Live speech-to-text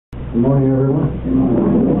Good morning, everyone.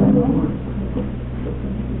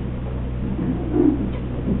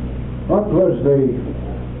 What was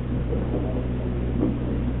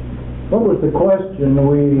the question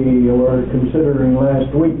we were considering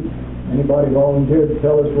last week? Anybody volunteer to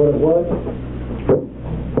tell us what it was?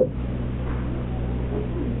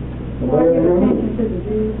 Why give attention to the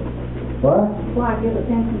Jews? What? Why give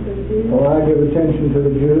attention to the Jews? Well, I give attention to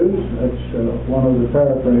the Jews. That's one of the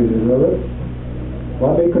paraphrases of it.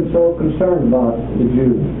 Why be so concerned about the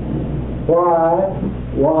Jews? Why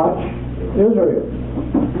watch Israel?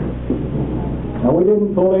 Now, we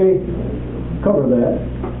didn't fully cover that,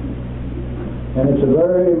 and it's a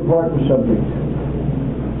very important subject,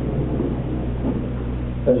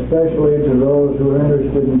 especially to those who are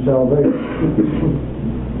interested in salvation.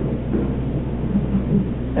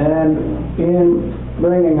 And in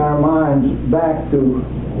bringing our minds back to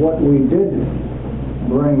what we did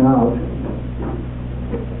bring out,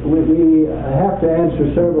 we have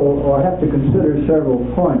to consider several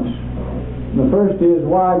points. The first is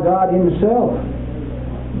why God Himself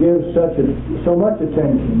gives so much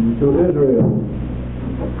attention to Israel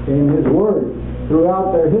in His Word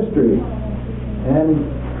throughout their history, and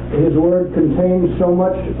His Word contains so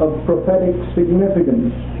much of prophetic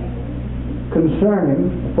significance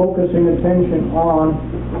concerning focusing attention on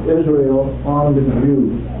Israel, on the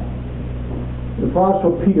Jews. The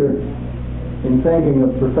Apostle Peter, in thinking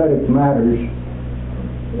of prophetic matters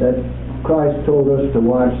that Christ told us to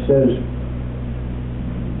watch, says,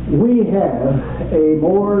 we have a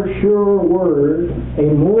more sure word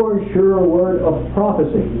of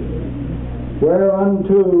prophecy,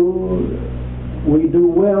 whereunto we do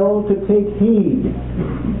well to take heed,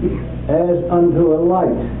 as unto a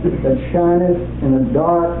light that shineth in a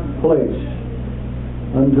dark place,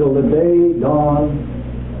 until the day dawn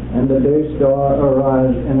and the day star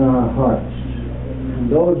arise in our hearts. And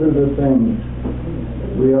those are the things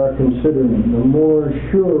we are considering, the more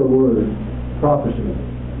sure word, prophecy.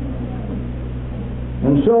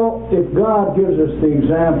 And so, if God gives us the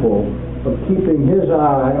example of keeping His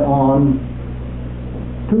eye on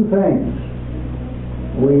two things,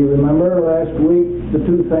 we remember last week the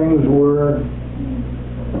two things were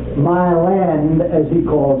my land, as He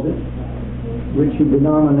calls it, which He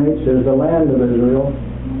denominates as the land of Israel,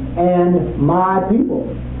 and my people,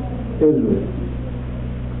 Israel.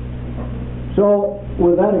 So,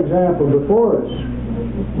 with that example before us,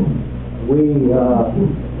 we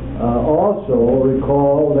also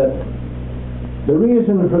recall that the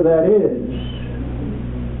reason for that is,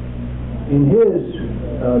 in His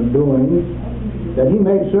doing, that He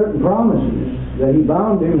made certain promises, that He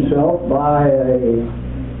bound Himself by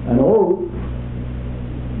an oath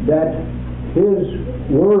that His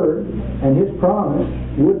word and His promise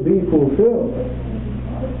would be fulfilled.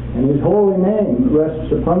 And His holy name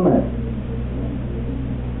rests upon that.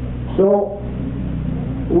 So,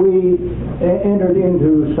 we entered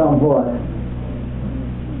into somewhat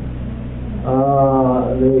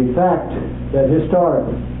the fact that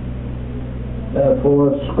historically,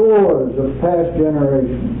 for scores of past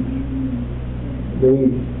generations, the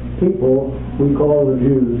people we call the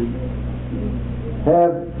Jews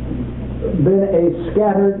have been a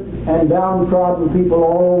scattered and downtrodden people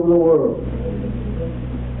all over the world.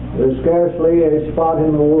 There's scarcely a spot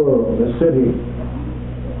in the world, a city,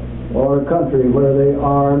 or a country where they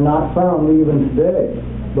are not found even today,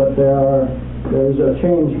 but there's a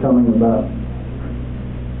change coming about.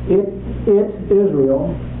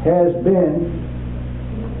 Israel, has been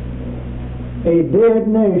a dead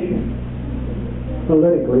nation,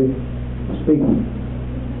 politically speaking.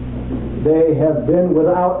 They have been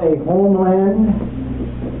without a homeland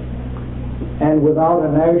and without a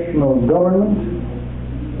national government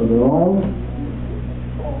of their own,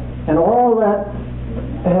 and all that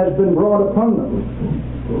has been brought upon them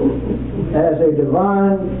as a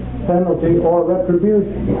divine penalty or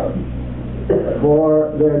retribution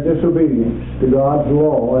for their disobedience to God's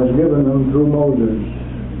law as given them through Moses,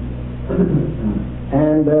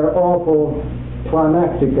 and their awful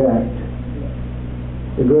climactic act,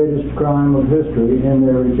 the greatest crime of history, in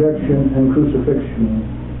their rejection and crucifixion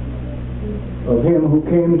of Him who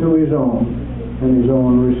came to His own, and His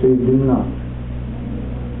own received Him not.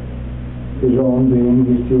 His own being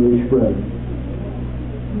His Jewish brethren.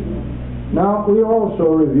 Now, we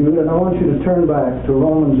also reviewed, and I want you to turn back to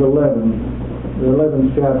Romans 11, the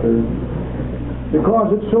 11th chapter,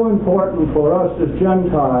 because it's so important for us as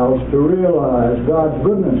Gentiles to realize God's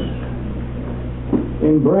goodness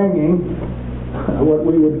in bringing what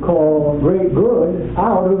we would call great good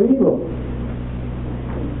out of evil.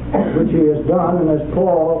 which he has done, and as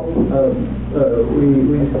Paul,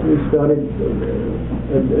 we studied,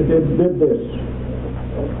 did this.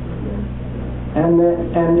 And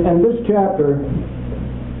this chapter,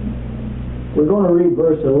 we're going to read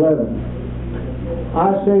verse 11.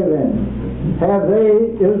 I say then, have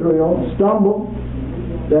they, Israel, stumbled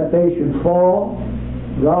that they should fall?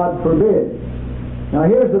 God forbid. Now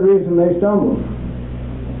here's the reason they stumbled.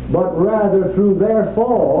 But rather through their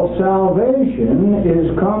fall, salvation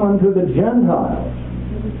is come unto the Gentiles,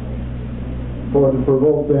 for to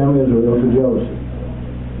provoke them, Israel, to jealousy.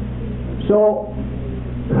 So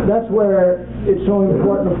that's where it's so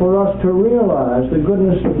important for us to realize the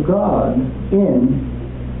goodness of God in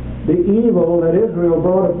the evil that Israel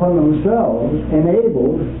brought upon themselves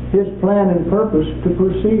enabled His plan and purpose to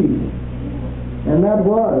proceed. And that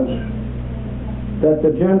was that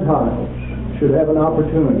the Gentiles should have an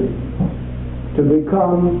opportunity to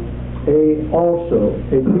become also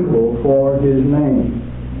a people for His name.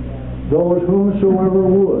 Those whomsoever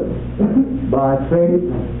would, by faith,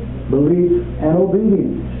 belief, and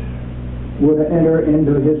obedience, would enter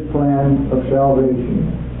into His plan of salvation.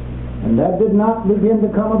 And that did not begin to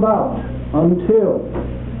come about until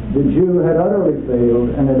the Jew had utterly failed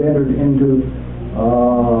and had entered into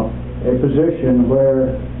a position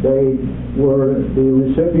where they were the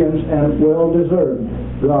recipients and well deserved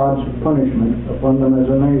God's punishment upon them as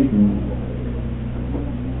a nation.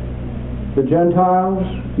 The Gentiles,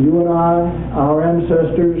 you and I, our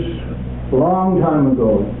ancestors, long time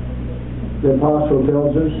ago, the apostle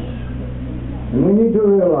tells us, and we need to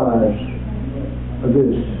realize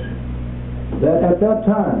this, that at that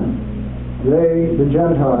time, they, the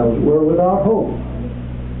Gentiles, were without hope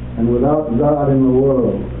and without God in the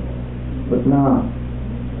world. But now,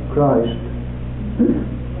 Christ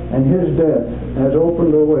and His death has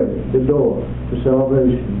opened the way, the door to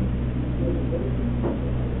salvation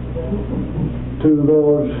to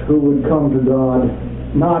those who would come to God,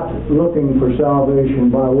 not looking for salvation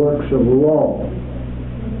by works of law,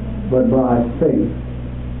 but by faith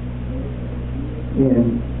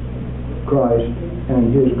in Christ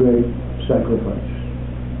and His great sacrifice.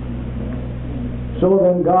 So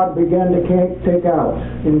then God began to take out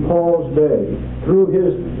in Paul's day, through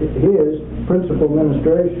his principal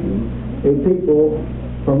ministration, a people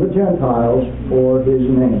from the Gentiles for His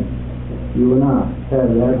name. You and I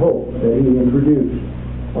have that hope that He introduced,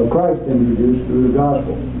 or Christ introduced through the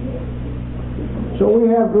gospel. So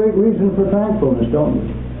we have great reason for thankfulness, don't we?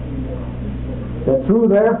 That through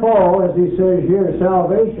their fall, as he says here,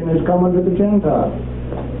 salvation is coming to the Gentiles.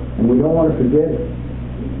 And we don't want to forget it.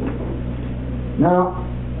 Now,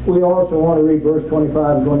 we also want to read verse 25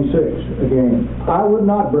 and 26 again. I would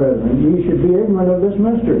not, brethren, ye should be ignorant of this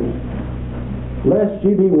mystery, lest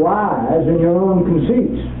ye be wise in your own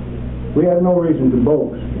conceits. We have no reason to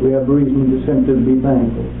boast. We have reason to simply be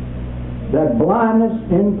thankful. That blindness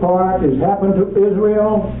in part is happened to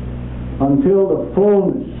Israel until the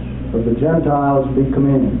fullness of the Gentiles be come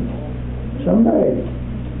in. Someday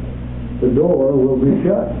the door will be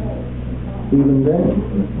shut, even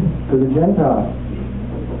then, to the Gentiles.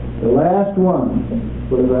 The last one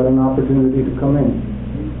will have had an opportunity to come in.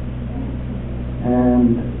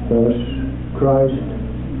 And thus Christ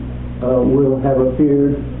will have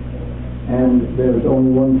appeared, and there's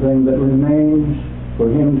only one thing that remains for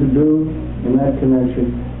Him to do in that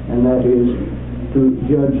connection, and that is to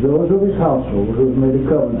judge those of His household who have made a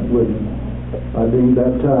covenant with Him by being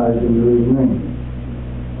baptized into His name.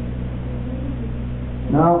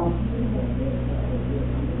 Now,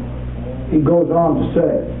 he goes on to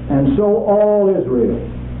say, and so all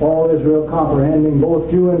Israel comprehending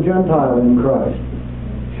both Jew and Gentile in Christ,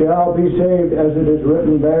 shall be saved, as it is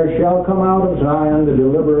written, there shall come out of Zion the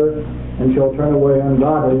deliverer, and shall turn away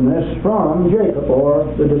ungodliness from Jacob, or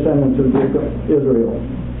the descendants of Jacob, Israel.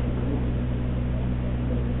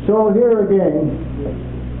 So here again,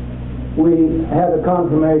 we had a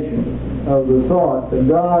confirmation of the thought that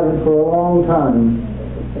God had for a long time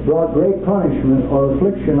brought great punishment or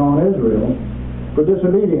affliction on Israel for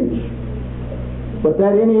disobedience, but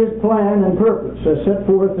that in His plan and purpose, as set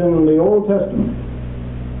forth in the Old Testament,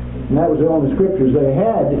 and that was the only scriptures they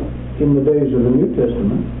had in the days of the New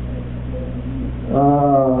Testament,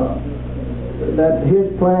 that His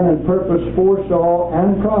plan and purpose foresaw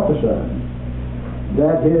and prophesied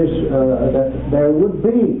that there would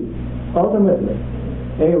be ultimately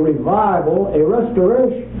a revival, a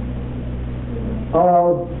restoration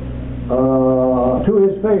of to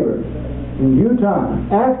His favor in due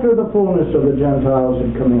time, after the fullness of the Gentiles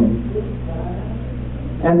had come in,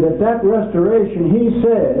 and that restoration, He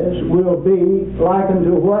says, will be likened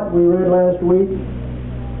to what we read last week,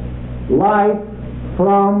 life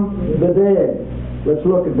from the dead. Let's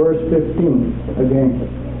look at verse 15 again.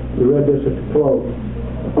 We read this at the close.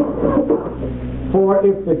 For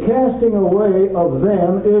if the casting away of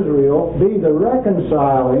them, Israel, be the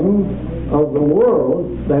reconciling of the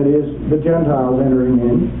world, that is, the Gentiles entering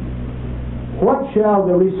in, what shall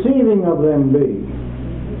the receiving of them be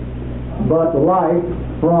but life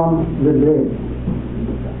from the dead?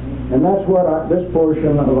 And that's what this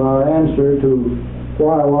portion of our answer to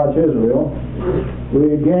why I watch Israel,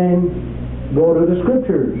 we again go to the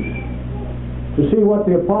Scriptures to see what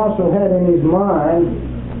the apostle had in his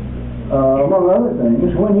mind, among other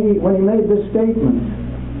things, when he made this statement.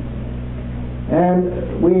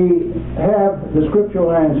 And we have the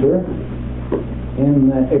scriptural answer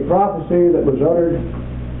in a prophecy that was uttered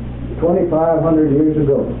 2,500 years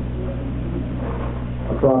ago,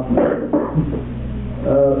 approximately,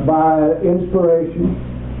 by inspiration,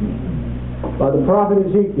 by the prophet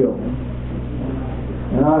Ezekiel.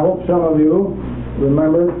 And I hope some of you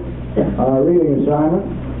remember our reading assignment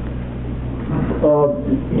of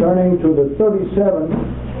turning to the 37th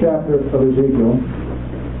chapter of Ezekiel.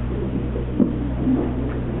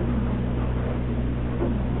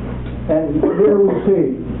 And here we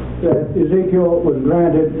see that Ezekiel was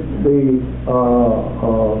granted the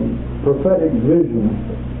prophetic vision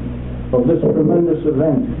of this tremendous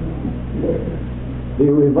event,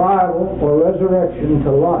 the revival or resurrection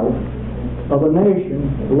to life of a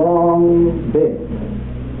nation long dead.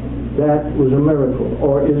 That was a miracle,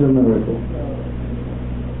 or is a miracle.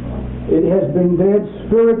 It has been dead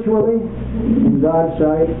spiritually in God's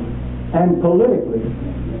sight and politically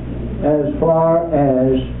as far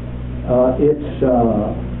as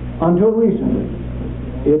until recently,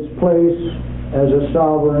 its place as a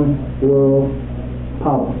sovereign world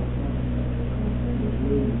power.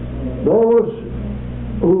 Those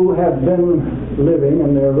who have been living,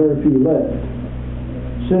 and there are very few left,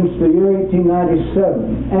 since the year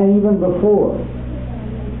 1897 and even before,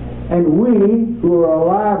 and we who are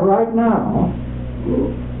alive right now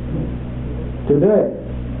today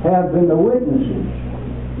have been the witnesses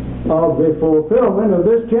of the fulfillment of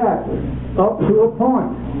this chapter up to a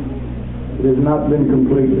point. It has not been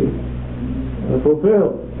completely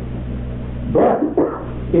fulfilled, but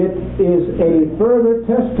it is a further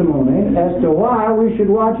testimony as to why we should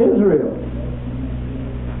watch Israel,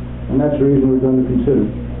 and that's the reason we're going to consider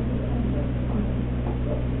it.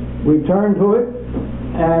 We turn to it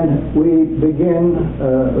and we begin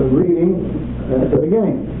reading at the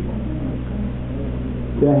beginning.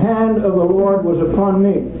 The hand of the Lord was upon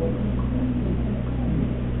me,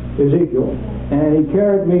 Ezekiel, and he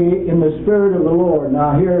carried me in the spirit of the Lord.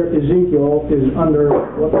 Now here Ezekiel is under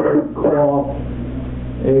what we call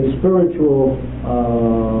a spiritual,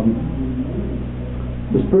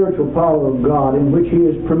 the spiritual power of God, in which he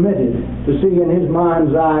is permitted to see in his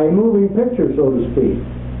mind's eye a moving picture, so to speak,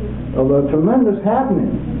 of a tremendous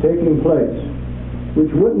happening taking place,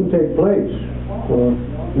 which wouldn't take place for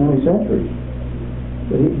many centuries.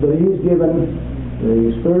 But he's given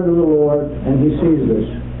the Spirit of the Lord, and he sees this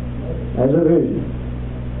as a vision.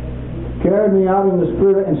 Carried me out in the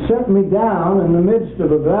Spirit and set me down in the midst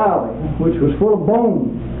of a valley, which was full of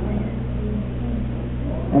bones,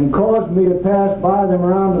 and caused me to pass by them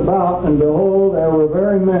round about, and behold, there were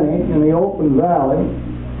very many in the open valley,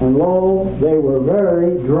 and lo, they were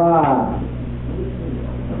very dry.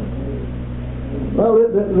 Well,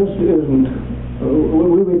 this isn't.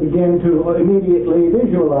 We would begin to immediately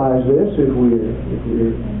visualize this if we're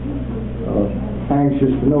anxious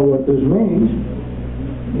to know what this means.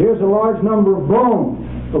 Here's a large number of bones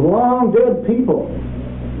of long dead people.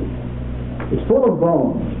 It's full of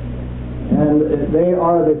bones, and they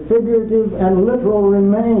are the figurative and literal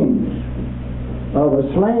remains of a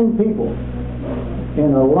slain people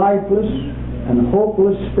in a lifeless and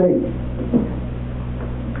hopeless state,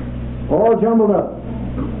 all jumbled up.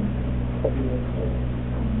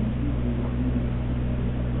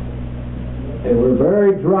 They were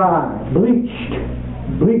very dry,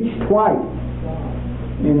 bleached white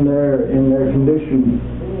in their condition.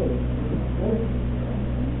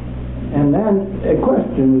 And then a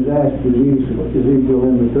question is asked to Ezekiel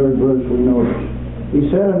in the 3rd verse we notice.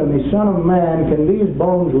 He said unto me, Son of man, can these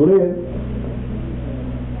bones live?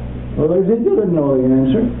 Well, Ezekiel didn't know the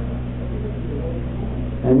answer.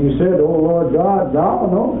 And he said, O Lord God, thou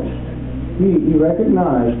knowest. He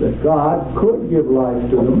recognized that God could give life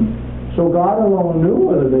to them, so God alone knew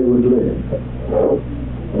whether they would live.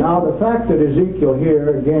 Now, the fact that Ezekiel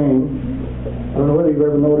here, again, I don't know whether you've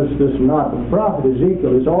ever noticed this or not, but the prophet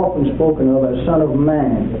Ezekiel is often spoken of as Son of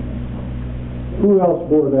Man. Who else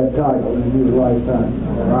bore that title in his lifetime?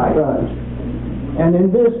 Christ. And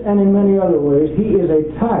in this and in many other ways, he is a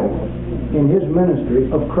type in his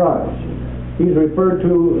ministry of Christ. He's referred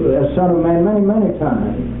to as Son of Man many, many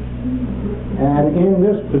times. And in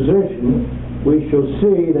this position, we shall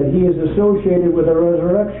see that he is associated with the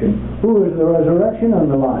resurrection. Who is the resurrection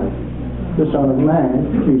and the life? The Son of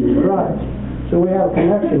Man, Jesus Christ. So we have a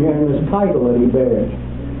connection here in this title that he bears.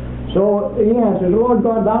 So he answers, Lord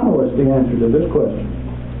God, thou knowest the answer to this question.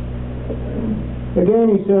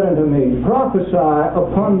 Again he said unto me, prophesy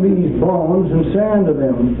upon these bones, and say unto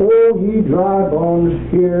them, O ye dry bones,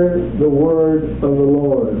 hear the word of the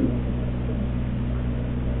Lord.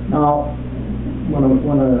 Now, when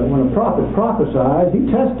a prophet prophesies,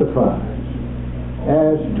 he testifies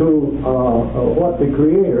as to what the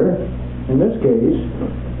Creator, in this case,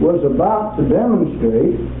 was about to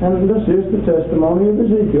demonstrate, and this is the testimony of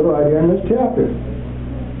Ezekiel right here in this chapter.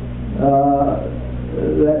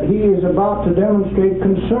 That he is about to demonstrate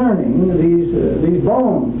concerning these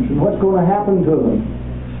bones and what's going to happen to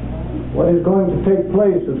them, what is going to take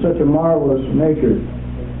place of such a marvelous nature.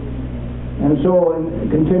 And so, in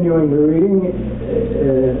continuing the reading,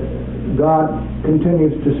 God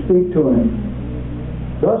continues to speak to him.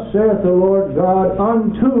 Thus saith the Lord God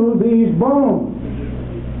unto these bones,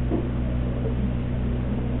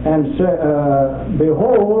 and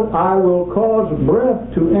behold, I will cause breath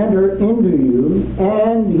to enter into you,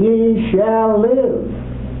 and ye shall live.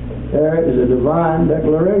 There is a divine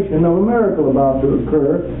declaration of a miracle about to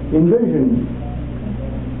occur in vision.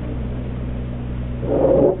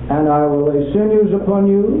 And I will lay sinews upon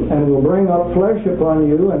you, and will bring up flesh upon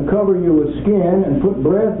you, and cover you with skin, and put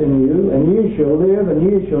breath in you, and ye shall live, and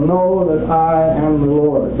ye shall know that I am the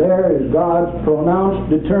Lord. There is God's pronounced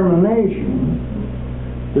determination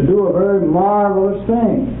to do a very marvelous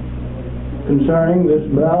thing concerning this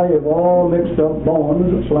valley of all mixed up bones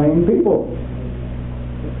of slain people.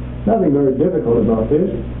 Nothing very difficult about this,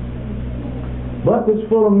 but it's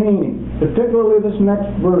full of meaning, particularly this next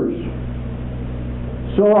verse.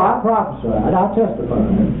 So I prophesied, I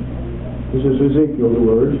testified, this is Ezekiel's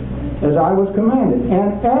words, as I was commanded.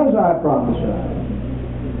 And as I prophesied,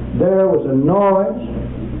 there was a noise,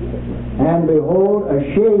 and behold, a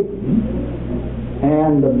shaking,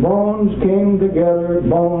 and the bones came together,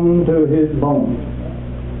 bone to his bone.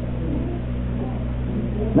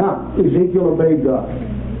 Now, Ezekiel obeyed God.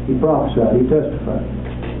 He prophesied, he testified.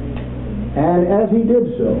 And as he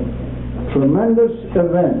did so, tremendous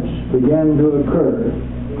events began to occur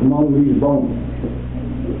among these bones.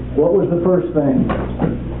 What was the first thing?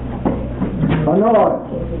 A noise.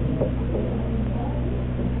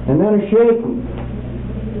 And then a shaking.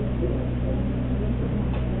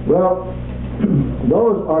 Well,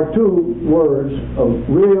 those are two words of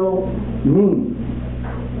real meaning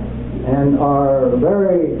and are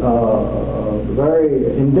very, very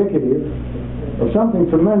indicative of something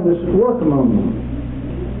tremendous at work among them.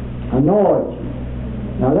 A noise.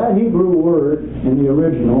 Now that Hebrew word in the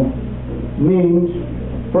original means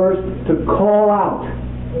first to call out,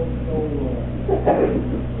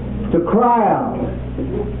 to cry out,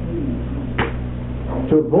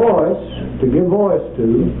 to voice, to give voice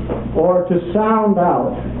to, or to sound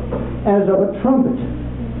out as of a trumpet.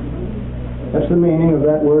 That's the meaning of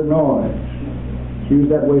that word noise. It's used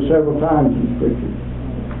that way several times in Scripture.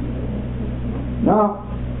 Now,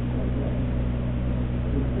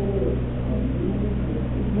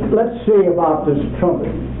 let's see about this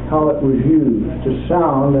trumpet, how it was used to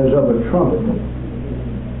sound as of a trumpet.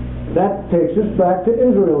 That takes us back to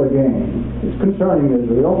Israel again. It's concerning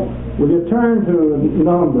Israel. Will you turn to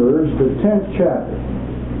Numbers, the 10th chapter?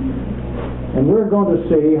 And we're going to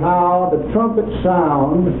see how the trumpet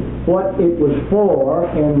sound, what it was for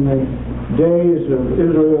in the days of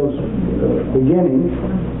Israel's beginning,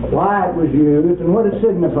 why it was used, and what it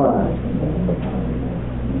signified.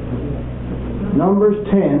 Numbers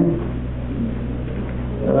 10,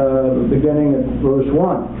 beginning at verse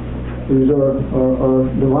 1. These are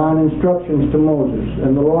divine instructions to Moses.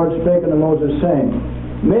 And the Lord spake unto Moses, saying,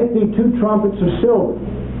 Make thee 2 trumpets of silver,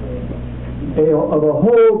 of a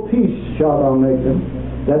whole piece shalt thou make them,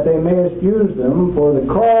 that they mayest use them for the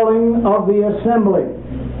calling of the assembly,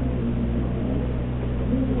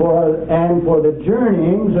 and for the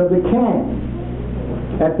journeyings of the camp.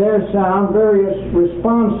 At their sound, various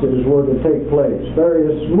responses were to take place,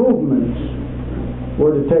 various movements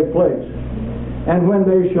were to take place. And when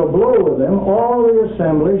they shall blow with them, all the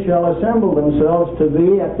assembly shall assemble themselves to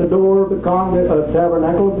thee at the door of the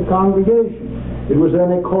tabernacle of the congregation. It was then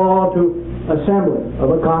a call to assembly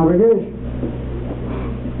of a congregation,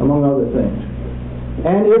 among other things.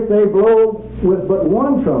 And if they blow with but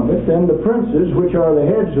one trumpet, then the princes, which are the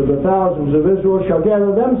heads of the thousands of Israel, shall gather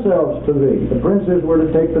themselves to thee. The princes were to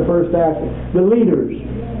take the first action. The leaders,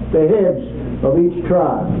 the heads of each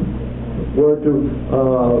tribe, were to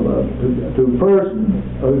first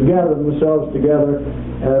gather themselves together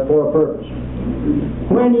for a purpose.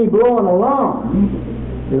 When ye blow an alarm,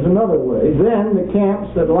 there's another way, then the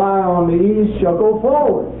camps that lie on the east shall go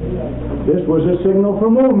forward. This was a signal for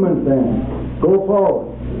movement then. Go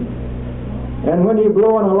forward. And when you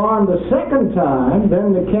blow an alarm the second time,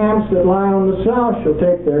 then the camps that lie on the south shall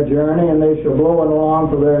take their journey, and they shall blow an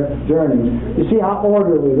alarm for their journeys. You see how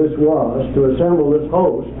orderly this was to assemble this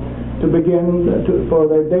host to begin for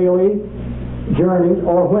their daily journeys,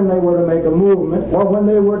 or when they were to make a movement, or when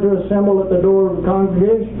they were to assemble at the door of the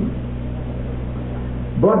congregation.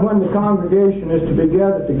 But when the congregation is to be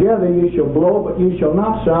gathered together, ye shall blow, but ye shall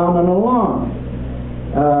not sound an alarm.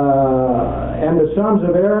 And the sons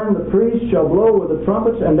of Aaron, the priests, shall blow with the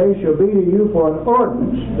trumpets, and they shall be to you for an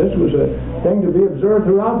ordinance. This was a thing to be observed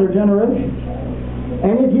throughout their generations.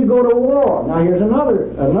 And if you go to war, now here's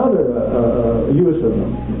another use of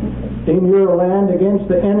them. In your land against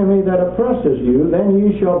the enemy that oppresses you, then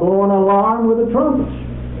ye shall blow an alarm with the trumpets.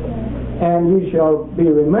 And ye shall be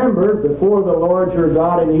remembered before the Lord your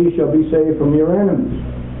God, and ye shall be saved from your enemies.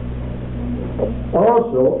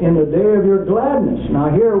 Also, in the day of your gladness.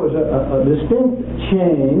 Now here was a distinct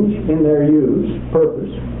change in their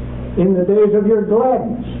purpose. In the days of your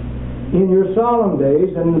gladness. In your solemn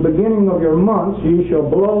days and in the beginning of your months, ye shall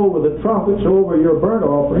blow with the trumpets over your burnt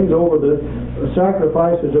offerings, over the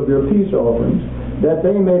sacrifices of your peace offerings, that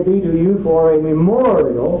they may be to you for a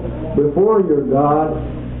memorial before your God.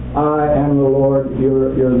 I am the Lord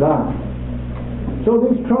your God. So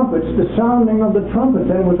these trumpets, the sounding of the trumpet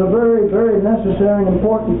then was a very, very necessary and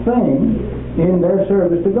important thing in their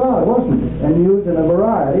service to God, wasn't it? And used in a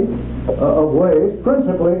variety of ways,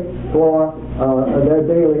 principally for their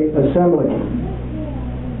daily assembly.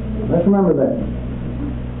 Let's remember that.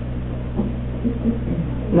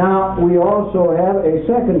 Now, we also have a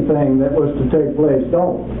second thing that was to take place,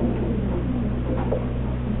 don't we?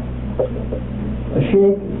 A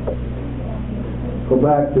shaking. Go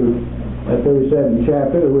back to that 37th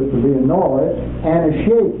chapter. There was to be a noise and a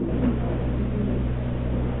shaking.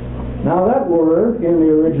 Now that word in the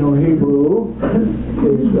original Hebrew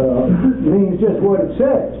means just what it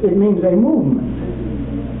says. It means a movement,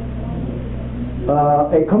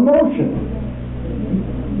 a commotion.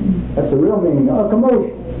 That's the real meaning, a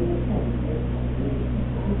commotion.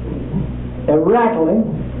 A rattling,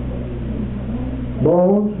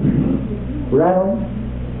 bones rattling,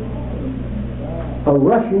 a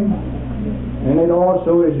rushing, and it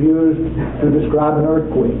also is used to describe an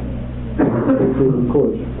earthquake, which is, of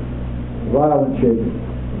course, violent shaking.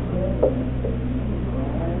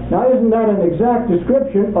 Now, isn't that an exact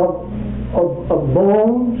description of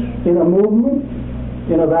bones in a movement,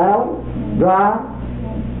 in a valley, dry?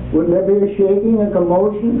 Wouldn't there be a shaking, a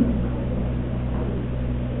commotion,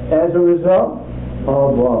 as a result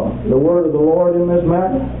of the word of the Lord in this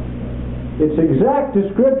matter? It's exact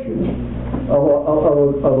description of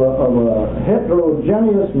a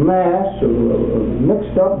heterogeneous mass of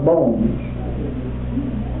mixed up bones.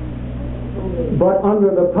 But under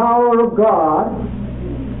the power of God,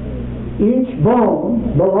 each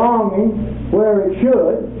bone belonging where it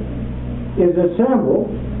should is assembled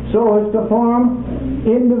so as to form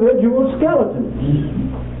individual skeletons.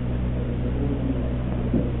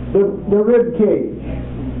 The rib cage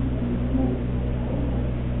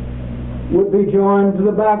would be joined to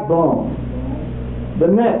the backbone, the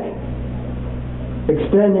neck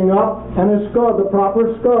extending up, and a skull, the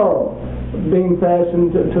proper skull, being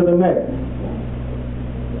fastened to the neck,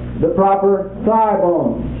 the proper thigh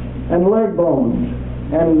bones and leg bones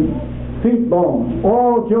and feet bones,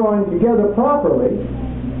 all joined together properly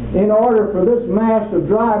in order for this mass of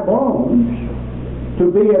dry bones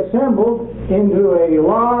to be assembled into a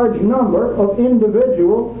large number of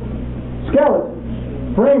individual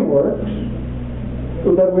skeletons, frameworks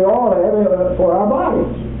that we all have for our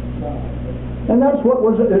bodies. And that's what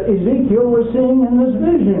Ezekiel was seeing in this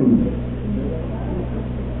vision.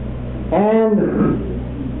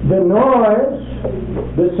 And the noise,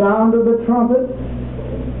 the sound of the trumpet,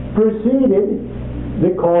 preceded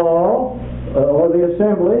the call or the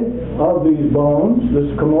assembly of these bones,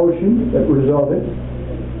 this commotion that resulted.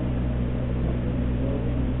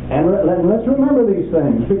 And let's remember these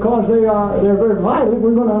things, because they're very vital if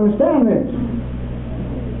we're going to understand this.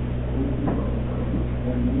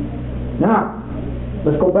 Now,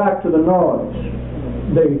 let's go back to the noise,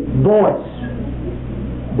 the voice.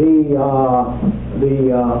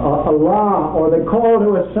 a law, or the call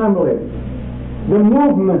to assembly, the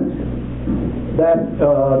movement that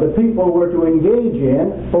the people were to engage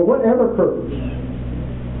in for whatever purpose.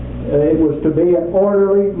 It was to be an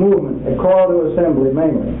orderly movement, a call to assembly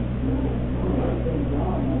mainly.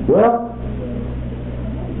 Well,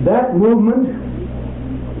 that movement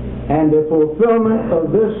and the fulfillment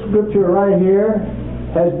of this scripture right here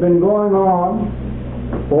has been going on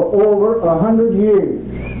for over 100 years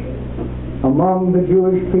among the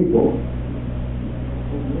Jewish people.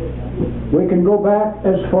 We can go back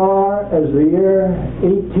as far as the year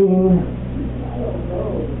 18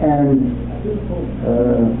 and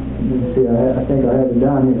let's see, I think I have it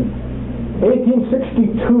down here.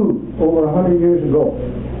 1862, over 100 years ago,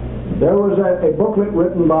 there was a booklet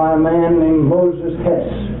written by a man named Moses Hess,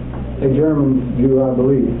 a German Jew, I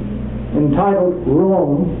believe, entitled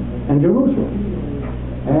Rome and Jerusalem.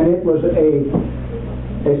 And it was a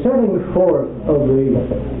setting forth of the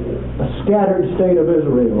scattered state of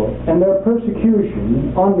Israel and their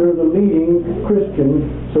persecution under the leading Christian,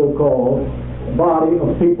 so-called, body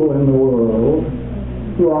of people in the world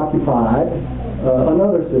who occupied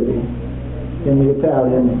another city in the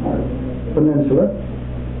Italian peninsula.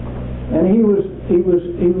 And he was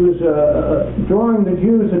drawing the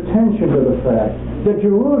Jews' attention to the fact that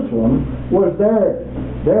Jerusalem was their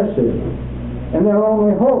city and their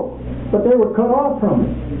only hope, but they were cut off from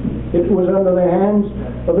it. It was under the hands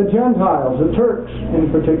of the Gentiles, the Turks in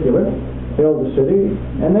particular, held the city,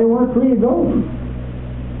 and they weren't free to go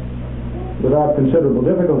without considerable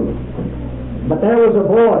difficulty. But there was a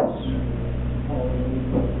voice.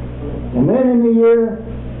 And then in the year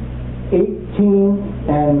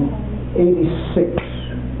 1886,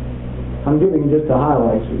 I'm giving just the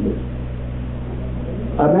highlights of this,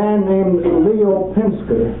 a man named Leo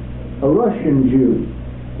Pinsker, a Russian Jew,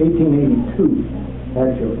 1882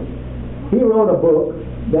 actually, he wrote a book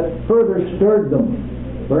that further stirred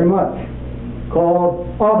them very much, called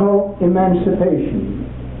Auto-Emancipation.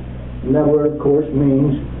 And that word, of course,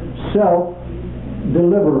 means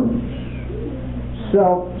self-deliverance,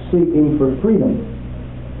 self-seeking for freedom.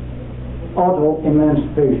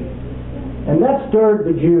 Auto-emancipation. And that stirred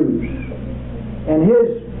the Jews. And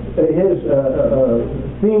his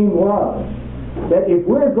theme was that if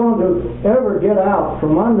we're going to ever get out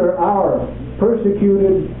from under our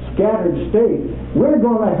persecuted, scattered state, we're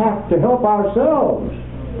going to have to help ourselves.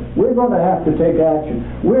 We're going to have to take action.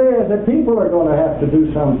 We as a people are going to have to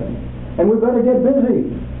do something. And we better get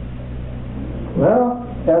busy. Well,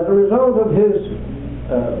 as a result of his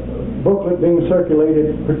booklet being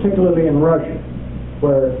circulated, particularly in Russia,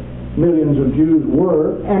 where millions of Jews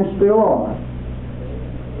were and still are,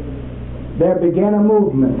 there began a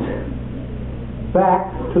movement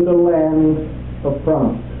back to the land of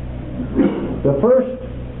promise. The first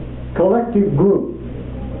collective group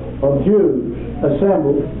of Jews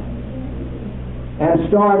assembled and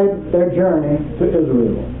started their journey to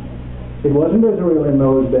Israel. It wasn't Israel in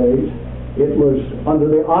those days. It was under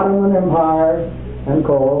the Ottoman Empire and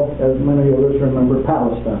called, as many of us remember,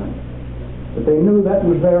 Palestine. But they knew that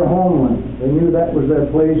was their homeland. They knew that was their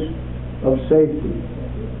place of safety,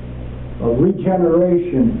 of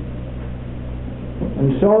regeneration.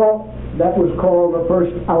 And so that was called the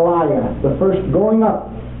first Aliyah, the first going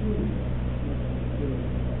up.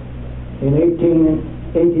 In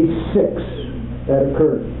 1886 that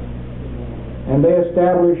occurred. And they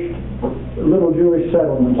established little Jewish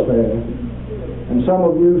settlements there. And some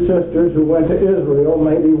of you sisters who went to Israel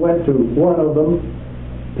maybe went to one of them,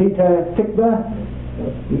 Petah Tikva,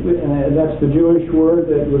 and that's the Jewish word.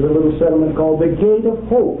 That was a little settlement called the Gate of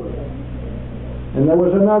Hope. And there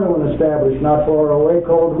was another one established not far away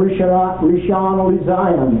called Rishon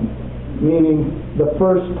LeZion, meaning the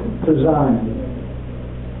first to Zion.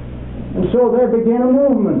 And so there began a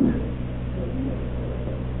movement,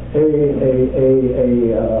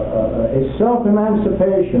 a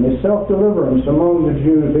self-emancipation, a self-deliverance among the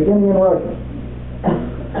Jews, beginning in Russia.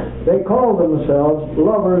 They called themselves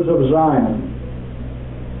lovers of Zion.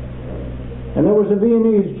 And there was a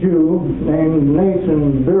Viennese Jew named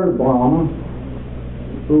Nathan Birnbaum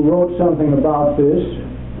who wrote something about this,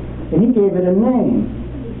 and he gave it a name.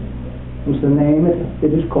 It's the name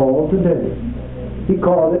it is called today. He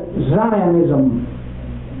called it Zionism,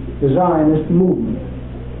 the Zionist movement.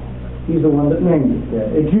 He's the one that named it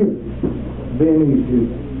that, a Jew, Viennese Jew.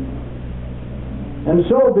 And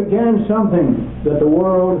so began something that the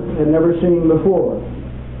world had never seen before,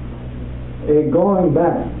 a going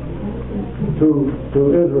back to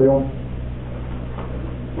Israel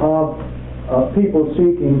of people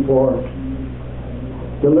seeking for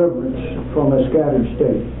deliverance from a scattered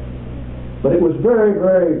state. But it was very,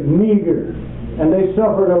 very meager, and they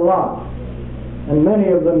suffered a lot. And many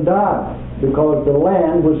of them died because the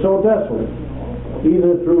land was so desolate,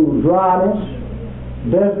 either through dryness,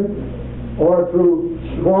 desert, or through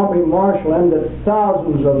swampy marshland, that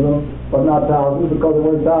thousands of them, but not thousands because there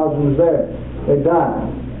weren't thousands there, they died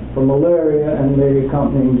from malaria and the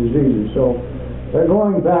accompanying diseases. So their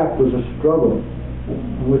going back was a struggle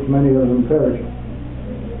in which many of them perished.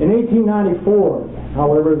 In 1894,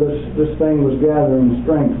 however, this thing was gathering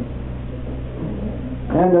strength.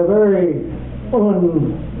 And a very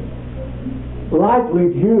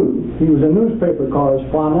unlikely Jew, he was a newspaper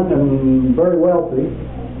correspondent and very wealthy.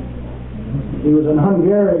 He was an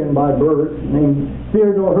Hungarian by birth named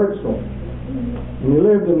Theodor Herzl. And he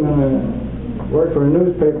lived worked for a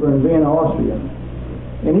newspaper in Vienna, Austria.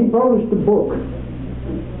 And he published a book.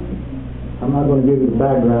 I'm not going to give you the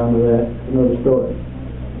background of that, it's another story.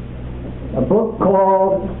 A book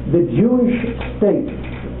called The Jewish State,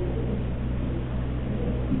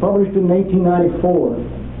 published in 1894.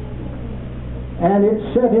 And it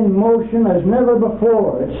set in motion as never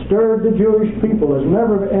before. It stirred the Jewish people as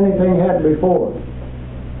never anything had before.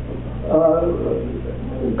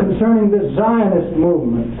 Concerning the Zionist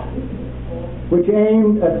movement, which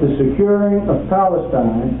aimed at the securing of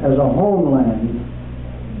Palestine as a homeland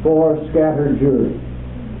for scattered Jews.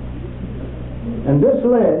 And this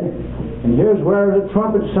led, and here's where the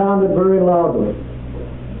trumpet sounded very loudly,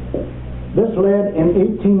 this led in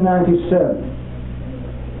 1897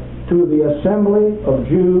 to the assembly of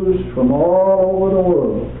Jews from all over the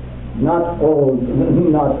world. Not all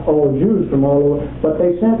Jews from all over, but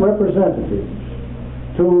they sent representatives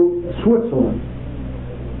to Switzerland,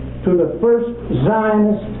 to the first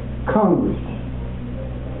Zionist Congress,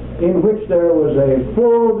 in which there was a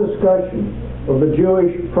full discussion of the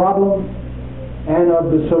Jewish problem and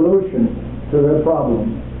of the solution to their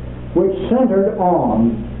problem, which centered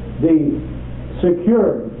on the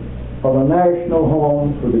securing of a national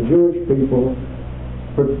home for the Jewish people,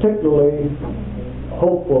 particularly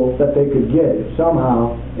hopeful that they could get it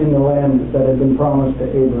somehow in the land that had been promised to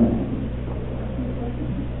Abraham.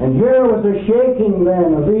 And here was a shaking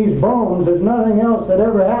then of these bones as nothing else had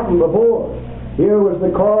ever happened before. Here was the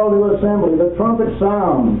call to assembly, the trumpet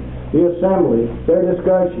sound, the assembly, their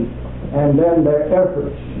discussion, and then their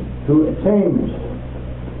efforts to attain this.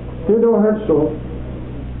 Theodor Herzl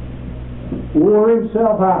wore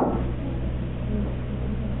himself out.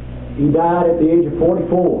 He died at the age of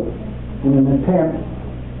 44 in an attempt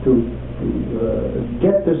to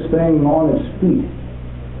get this thing on its feet.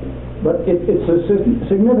 But it's a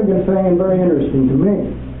significant thing and very interesting to me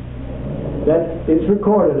that it's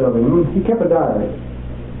recorded of him. He kept a diary.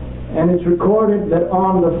 And it's recorded that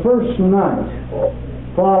on the first night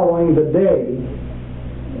following the day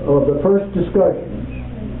of the first discussions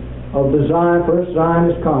of the first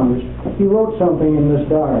Zionist Congress, he wrote something in this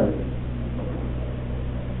diary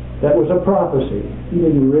that was a prophecy. He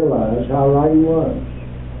didn't realize how right he was.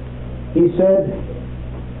 He said,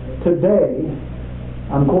 today,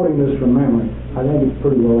 I'm quoting this from memory, I think it's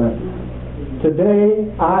pretty well accurate.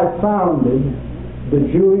 Today I founded the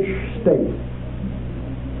Jewish state.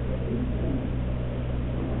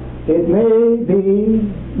 It may be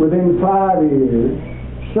within 5 years,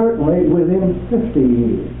 certainly within 50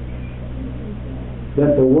 years,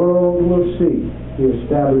 that the world will see the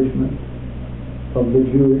establishment of the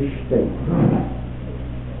Jewish state.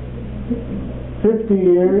 50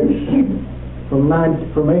 years from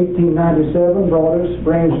 1897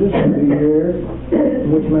 brings us to the year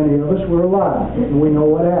in which many of us were alive, and we know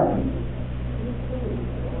what happened.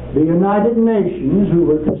 The United Nations, who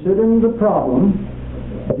were considering the problem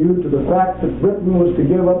due to the fact that Britain was to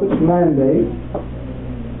give up its mandate,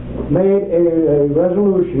 made a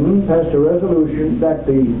resolution, passed a resolution that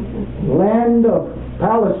the land of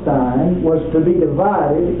Palestine was to be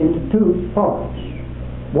divided into two parts.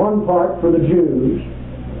 One part for the Jews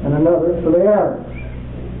and another for the Arabs.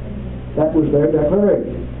 That was their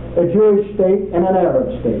declaration. A Jewish state and an Arab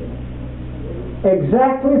state.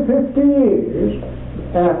 Exactly 50 years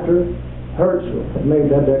after Herzl had made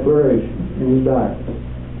that declaration in his diary.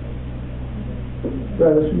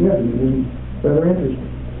 Rather significant, rather interesting.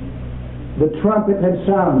 The trumpet had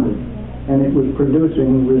sounded and it was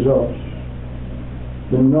producing results.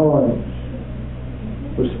 The noise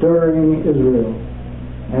was stirring Israel,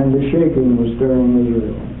 and the shaking was stirring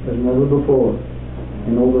Israel as never before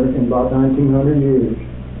in about 1900 years.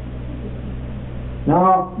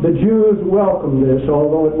 Now, the Jews welcomed this,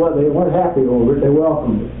 although they weren't happy over it, they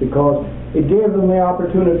welcomed it because it gave them the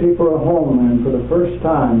opportunity for a homeland for the first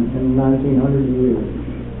time in 1900 years,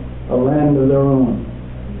 a land of their own.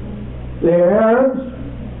 The Arabs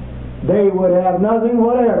they would have nothing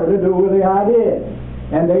whatever to do with the idea.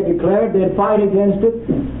 And they declared they'd fight against it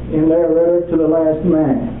in their rhetoric to the last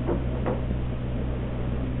man.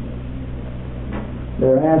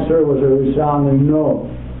 Their answer was a resounding no.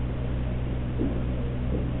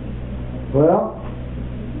 Well,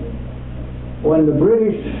 when the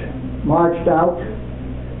British marched out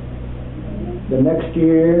the next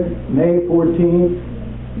year, May 14th,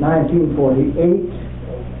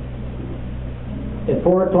 1948, at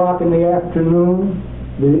 4 o'clock in the afternoon,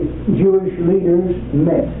 the Jewish leaders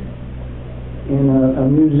met in a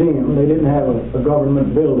museum. They didn't have a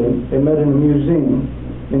government building. They met in a museum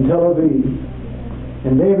in Tel Aviv.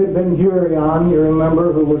 And David Ben-Gurion, you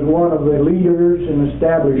remember, who was one of the leaders in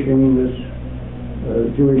establishing this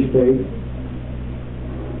Jewish state,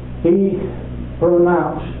 he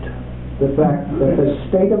pronounced the fact that the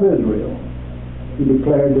state of Israel, he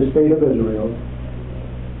declared the state of Israel,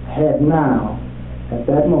 had now, at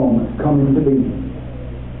that moment, come into being.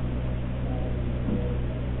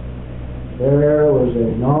 There was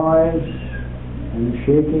a noise and a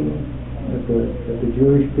shaking that the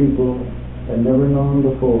Jewish people had never known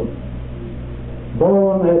before.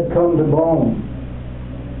 Bone had come to bone.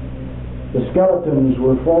 The skeletons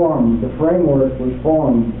were formed. The framework was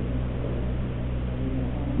formed.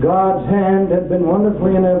 God's hand had been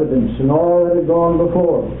wonderfully in evidence in all that had gone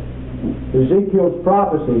before. Ezekiel's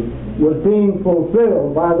prophecy was being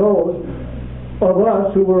fulfilled by those of us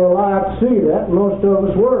who were alive to see that. Most of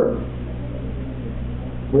us were.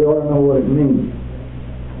 We ought to know what it means.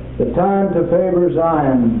 The time to favor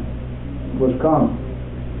Zion was coming.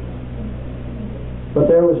 But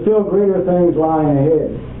there were still greater things lying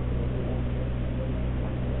ahead.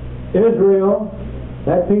 Israel,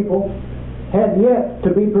 that people, had yet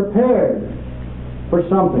to be prepared for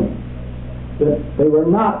something that they were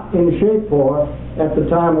not in shape for at the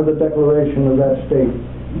time of the declaration of that state.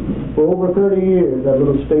 For over 30 years, that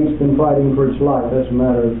little state's been fighting for its life. That's a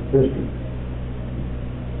matter of history.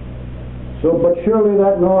 So, but surely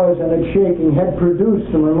that noise and its shaking had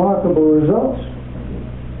produced some remarkable results.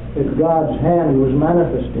 It's God's hand was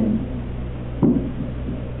manifesting.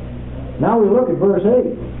 Now we look at verse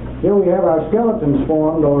 8. Here we have our skeletons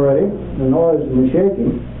formed already, the noise and the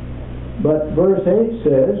shaking. But verse 8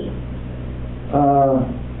 says,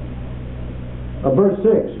 verse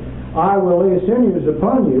 6, I will lay sinews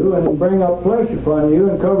upon you, and bring up flesh upon you,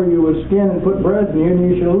 and cover you with skin, and put breath in you, and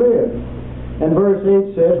you shall live. And verse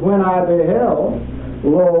 8 says, when I beheld,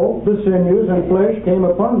 lo, the sinews and flesh came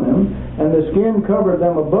upon them, and the skin covered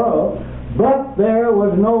them above, but there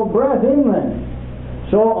was no breath in them.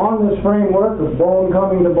 So on this framework of bone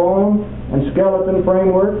coming to bone and skeleton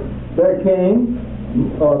framework, there came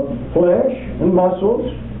flesh and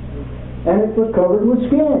muscles, and it was covered with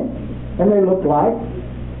skin. And they looked like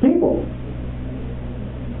people.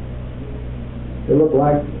 They looked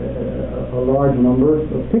like a large number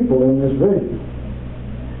of people in this vision.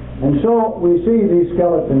 And so we see these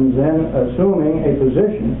skeletons then assuming a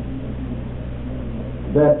position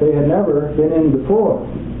that they had never been in before.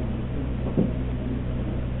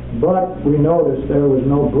 But we notice there was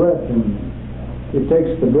no breath in them. It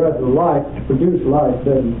takes the breath of life to produce life,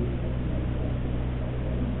 doesn't it?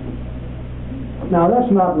 Now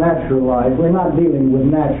that's not natural life. We're not dealing with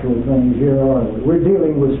natural things here, are we? We're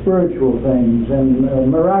dealing with spiritual things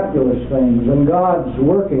and miraculous things, and God's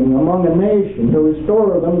working among a nation to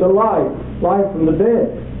restore them to life, life from the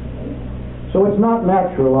dead. So it's not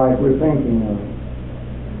natural life we're thinking of.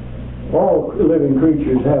 All living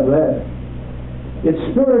creatures have that. It's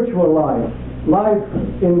spiritual life, life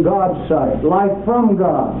in God's sight, life from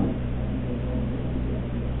God,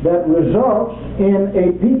 that results in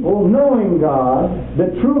a people knowing God,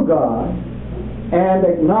 the true God, and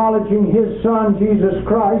acknowledging His Son, Jesus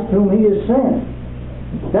Christ, whom He has sent.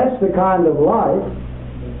 That's the kind of life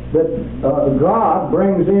that God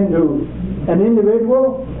brings into an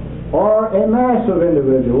individual or a mass of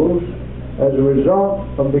individuals as a result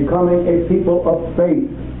of becoming a people of faith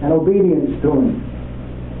and obedience to Him.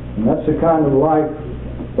 And that's the kind of life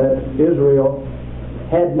that Israel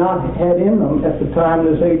had not had in them at the time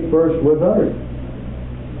this 8th verse was uttered.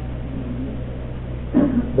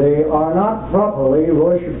 They are not properly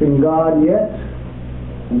worshiping God yet,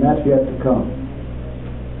 and that's yet to come.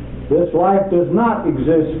 This life does not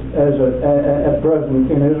exist at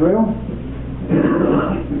present in Israel.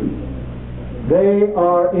 They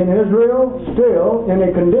are in Israel still in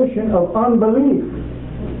a condition of unbelief,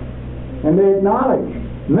 and they acknowledge,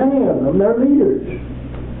 many of them, their leaders.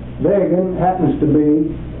 Begin happens to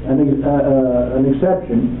be an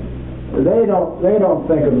exception. They don't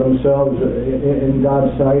think of themselves in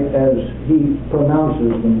God's sight as He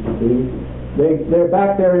pronounces them to be. They're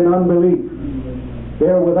back there in unbelief.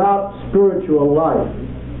 They're without spiritual life.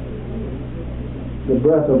 The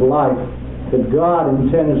breath of life that God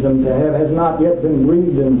intends them to have has not yet been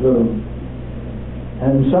breathed into them.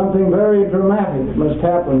 And something very dramatic must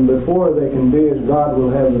happen before they can be as God will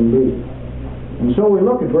have them be. And so we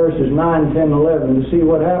look at verses 9, 10, 11 to see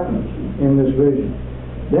what happens in this vision.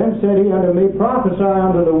 Then said he unto me, prophesy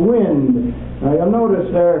unto the wind. Now you'll notice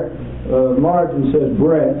there, margin says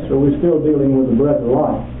breath, so we're still dealing with the breath of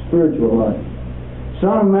life, spiritual life.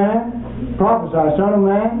 Son of man, prophesy, son of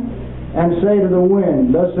man, and say to the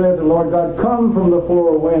wind, thus saith the Lord God, come from the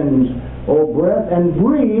four winds, O breath, and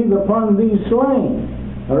breathe upon these slain.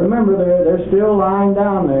 Now remember, they're still lying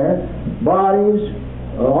down there, bodies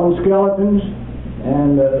on skeletons,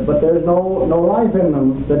 and but there's no life in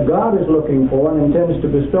them that God is looking for and intends to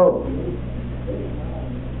bestow.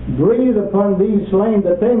 Breathe upon these slain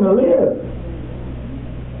that they may live.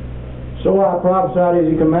 So I prophesied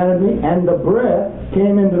as he commanded me, and the breath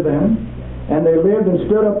came into them, and they lived and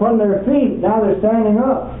stood upon their feet. Now they're standing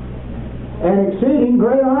up, an exceeding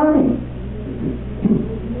great army.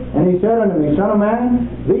 And he said unto me, son of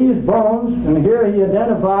man, these bones, and here he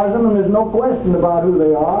identifies them, and there's no question about who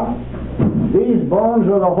they are. These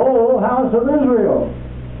bones are the whole house of Israel.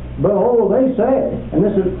 Behold, they say, and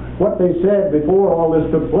this is what they said before all this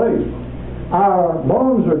took place, our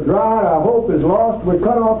bones are dried, our hope is lost, we're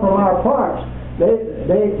cut off from our parts. They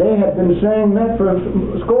had been saying that for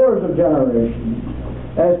scores of generations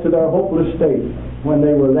as to their hopeless state when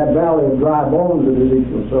they were in that valley of dry bones that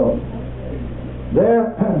Ezekiel saw.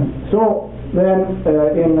 So then,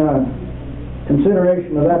 in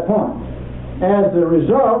consideration of that point, as the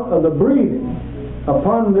result of the breathing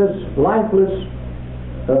upon this lifeless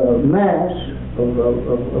mass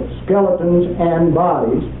of skeletons and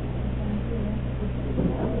bodies,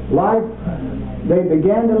 they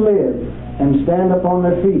began to live and stand upon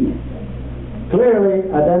their feet, clearly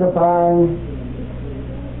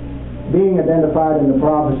being identified in the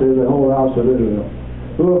prophecy of the whole house of Israel,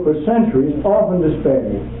 who have for centuries often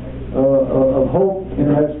despaired of hope in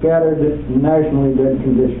that scattered, nationally dead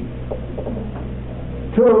condition.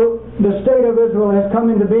 True, the state of Israel has come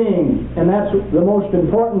into being, and that's the most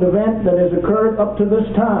important event that has occurred up to this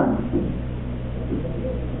time.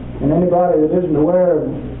 And anybody that isn't aware of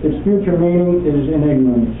its future meaning is in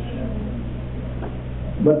ignorance.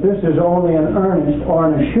 But this is only an earnest or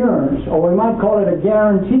an assurance, or we might call it a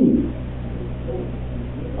guarantee,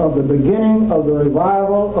 of the beginning of the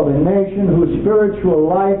revival of a nation whose spiritual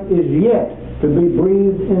life is yet to be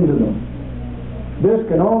breathed into them. This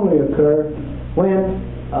can only occur when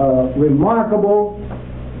remarkable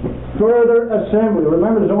further assembly.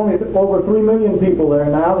 Remember, there's only over 3 million people there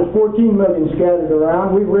now. There's 14 million scattered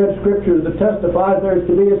around. We've read scriptures that testifies there's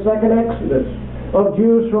to be a second exodus of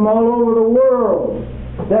Jews from all over the world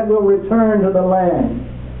that will return to the land.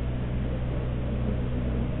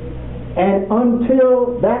 And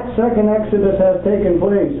until that second exodus has taken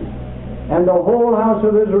place and the whole house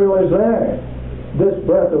of Israel is there, this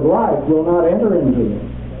breath of life will not enter into them.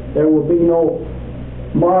 There will be no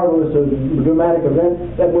marvelous or dramatic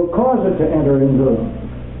event that will cause it to enter into them.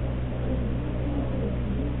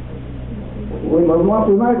 We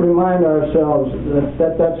might remind ourselves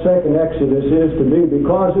that second exodus is to be,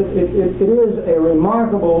 because it is a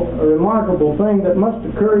remarkable thing that must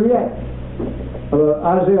occur yet.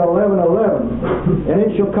 Isaiah 11:11, and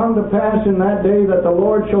it shall come to pass in that day that the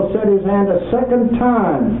Lord shall set his hand a second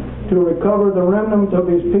time to recover the remnant of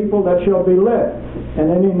his people that shall be left.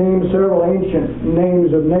 And then he names several ancient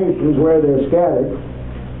names of nations where they're scattered.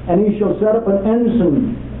 And he shall set up an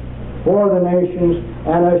ensign for the nations,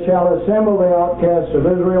 and I shall assemble the outcasts of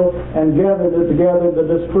Israel and gather together the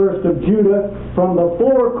dispersed of Judah from the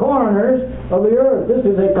four corners of the earth. This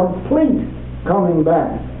is a complete coming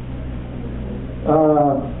back.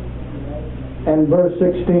 And verse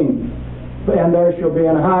 16, and there shall be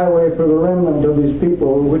an highway for the remnant of his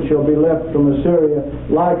people, which shall be left from Assyria,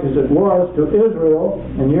 like as it was to Israel.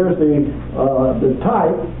 And here's the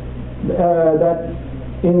type that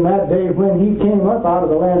in that day when he came up out of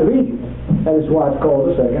the land of Egypt. That is why it's called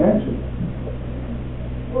the second Exodus.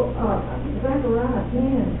 Well, Zechariah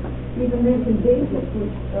 10 even mentions Egypt,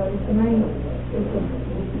 which is the main.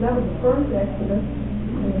 That was the first Exodus,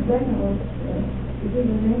 and the second was even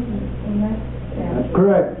mentioned in that chapter. That's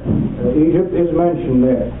correct. Egypt is mentioned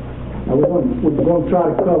there. Now we're going to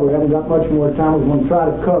try to cover. We haven't got much more time. We're going to try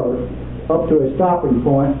to cover up to a stopping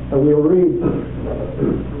point. We'll read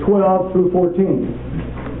 12 through 14.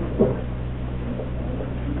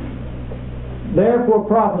 Therefore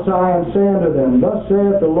prophesy and say unto them, thus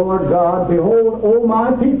saith the Lord God, behold, O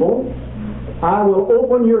my people, I will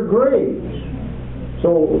open your graves.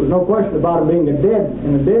 So there's no question about it being in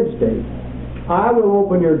a dead state. I will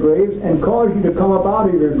open your graves and cause you to come up out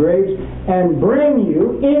of your graves and bring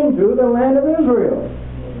you into the land of Israel.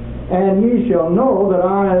 And ye shall know that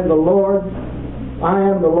I am the Lord,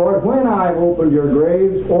 when I have opened your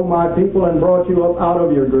graves, O my people, and brought you up out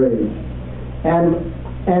of your graves.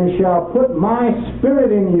 And shall put my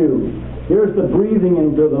spirit in you. Here's the breathing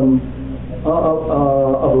into them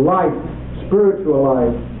of life, spiritual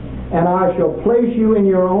life. And I shall place you in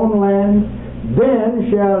your own land. Then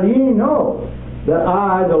shall ye know that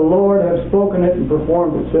I, the Lord, have spoken it and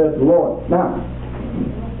performed it, saith the Lord. Now,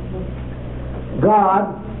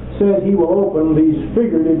 God says He will open these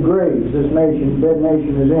figurative graves this dead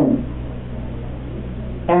nation is in.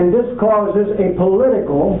 And this causes a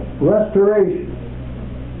political restoration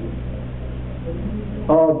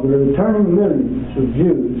of the returning millions of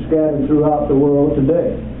Jews scattered throughout the world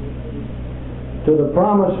today to the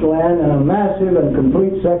promised land in a massive and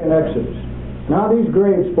complete second exodus. Now these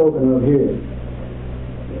graves spoken of here,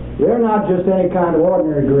 they're not just any kind of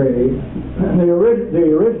ordinary grave. The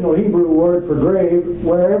original Hebrew word for grave,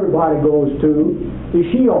 where everybody goes to, is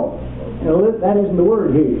Sheol. Now, that isn't the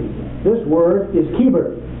word here. This word is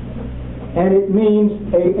kibbur, and it means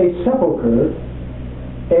a sepulcher,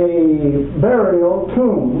 a burial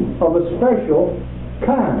tomb of a special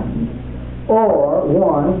kind, or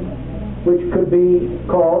one which could be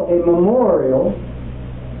called a memorial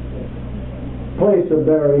place of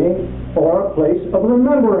burying, or a place of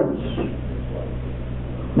remembrance.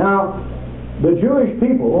 Now, the Jewish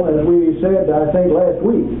people, as we said, I think last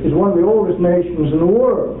week, is one of the oldest nations in the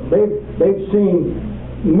world. They've seen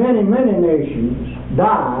many, many nations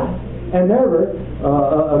die and never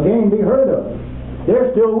again be heard of.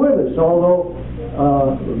 They're still with us, although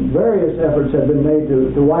various efforts have been made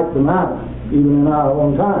to wipe them out, even in our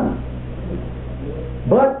own time.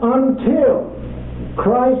 But until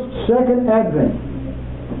Christ's second advent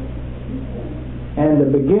and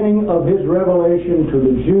the beginning of His revelation to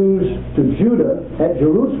the Jews, to Judah at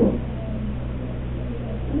Jerusalem,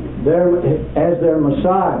 as their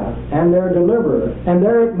Messiah and their deliverer, and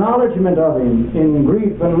their acknowledgement of Him in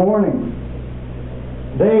grief and mourning,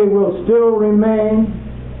 they will still remain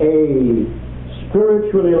a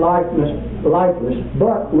spiritually lifeless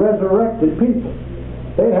but resurrected people.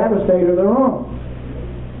 They have a state of their own.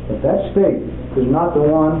 But that state is not the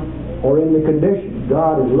one or in the condition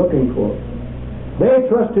God is looking for. They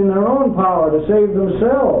trust in their own power to save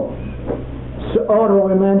themselves.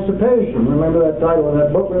 Auto-emancipation. Remember that title of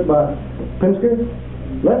that book written by Pinsker?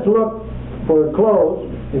 Let's look for a close,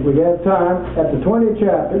 if we have time, at the 20th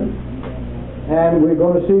chapter, and we're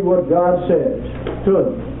going to see what God says to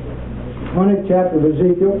them. 20th chapter of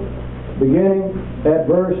Ezekiel, beginning at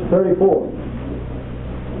verse 34.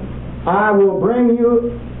 I will bring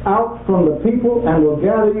you out from the people, and will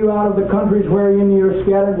gather you out of the countries wherein you are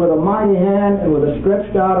scattered with a mighty hand, and with a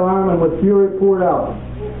stretched out arm, and with fury poured out.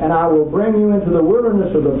 And I will bring you into the wilderness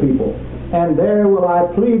of the people, and there will I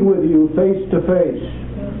plead with you face to face.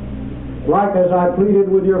 Like as I pleaded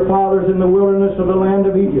with your fathers in the wilderness of the land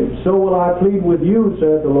of Egypt, so will I plead with you,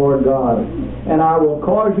 saith the Lord God. And I will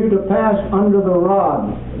cause you to pass under the rod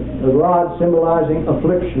symbolizing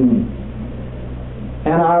affliction.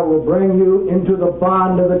 And I will bring you into the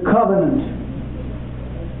bond of the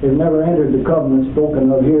covenant. They've never entered the covenant spoken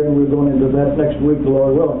of here, and we're going into that next week, the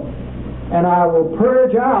Lord willing. And I will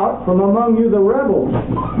purge out from among you the rebels,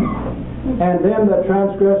 and them that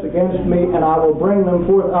transgress against me, and I will bring them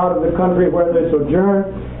forth out of the country where they sojourn,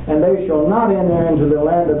 and they shall not enter into the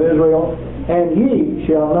land of Israel, and ye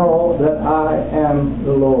shall know that I am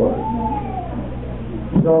the Lord.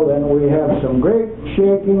 So then we have some great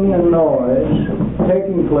shaking and noise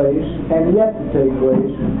taking place and yet to take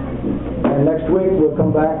place. And next week we'll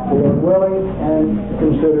come back, Lord willing, and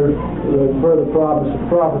consider the further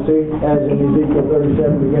prophecy as in Ezekiel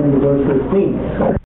 37 beginning with verse 15.